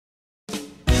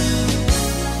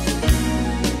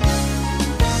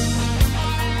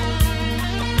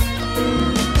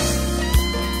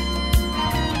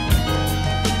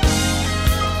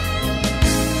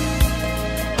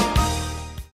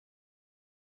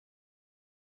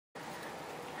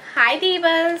Hi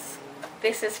Divas,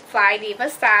 this is Fly Diva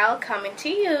Style coming to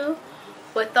you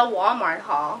with the Walmart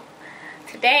haul.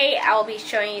 Today I will be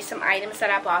showing you some items that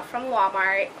I bought from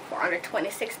Walmart for under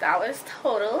 $26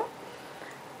 total.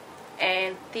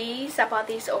 And I bought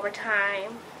these over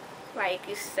time, like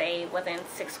you say within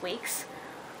 6 weeks.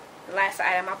 The last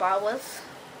item I bought was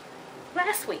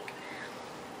last week.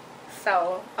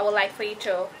 So I would like for you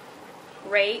to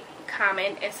rate,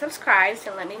 comment, and subscribe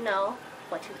and let me know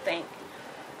what you think.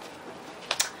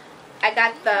 I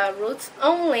got the Roots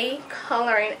Only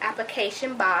coloring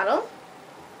application bottle.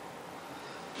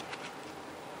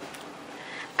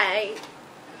 I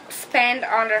spent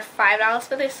under $5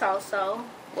 for this also.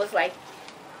 Was like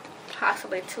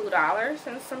possibly $2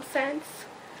 and some cents.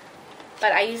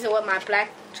 But I use it with my black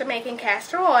Jamaican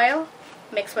castor oil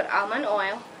mixed with almond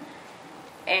oil.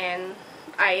 And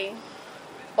I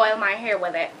oil my hair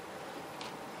with it.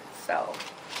 So,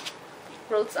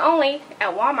 Roots Only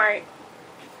at Walmart.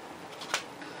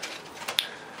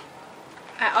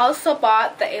 I also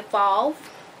bought the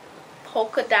Evolve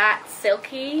Polka Dot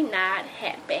Silky Knot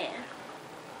Headband.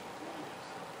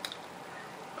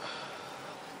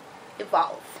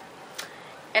 Evolve.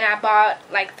 And I bought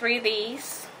like 3 of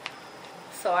these.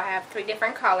 So I have 3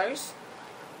 different colors.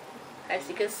 As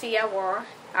you can see, I've worn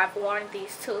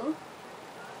these too.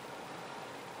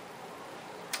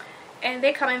 And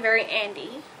they come in very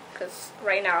handy because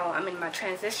right now I'm in my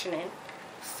transitioning.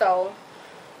 So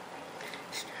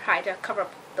try to cover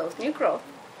up those new growth.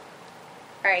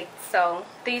 Alright, so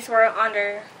these were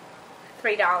under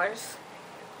 $3.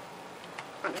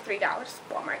 Under $3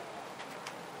 Walmart.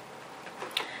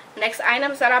 Next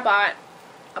items that I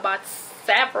bought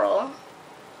several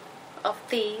of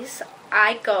these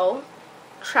I-Go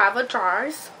travel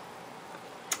jars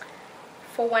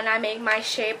for when I make my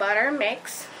shea butter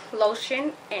mix,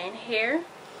 lotion, and hair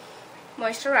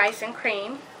moisturizing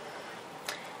cream.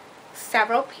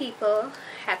 Several people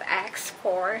have asked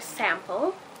for a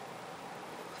sample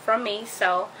from me,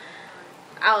 so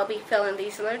I'll be filling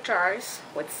these little jars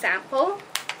with sample.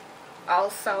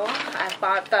 Also, I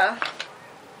bought the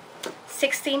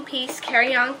 16-piece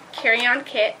carry-on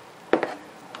kit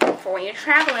for when you're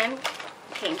traveling.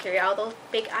 Can't carry all those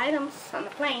big items on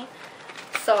the plane.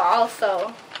 So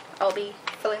also, I'll be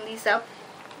filling these up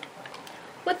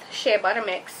with shea butter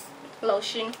mix,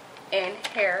 lotion, and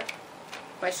hair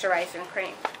moisturizing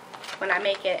cream when I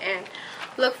make it. And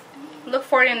look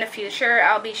for it in the future.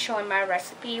 I'll be showing my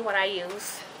recipe, what I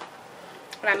use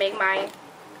when I make my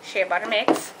shea butter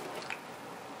mix.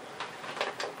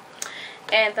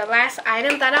 And the last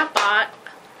item that I bought,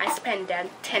 I spent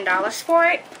 $10 for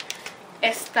it.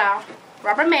 It's the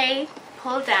Rubbermaid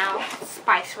pull down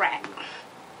spice rack.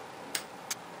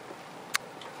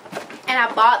 And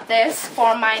I bought this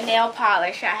for my nail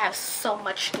polish. I have so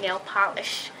much nail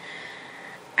polish.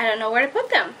 I don't know where to put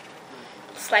them.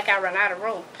 It's like I run out of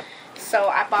room. So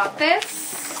I bought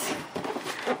this.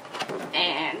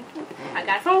 And I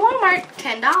got it from Walmart.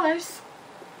 $10.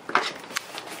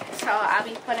 So I'll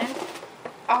be putting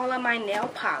all of my nail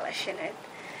polish in it.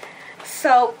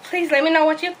 So please let me know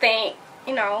what you think.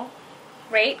 You know,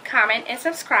 rate, comment, and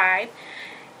subscribe.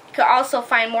 You can also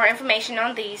find more information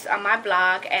on these on my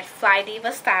blog at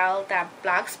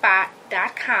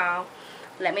flydivastyle.blogspot.com.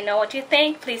 Let me know what you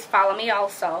think. Please follow me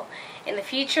also. In the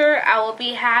future, I will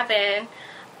be having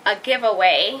a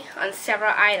giveaway on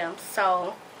several items.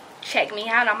 So check me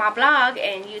out on my blog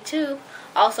and YouTube.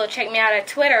 Also check me out at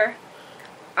Twitter.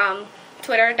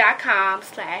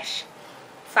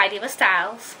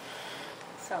 Twitter.com/FlyDivaStyles.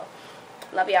 So,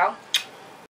 love y'all.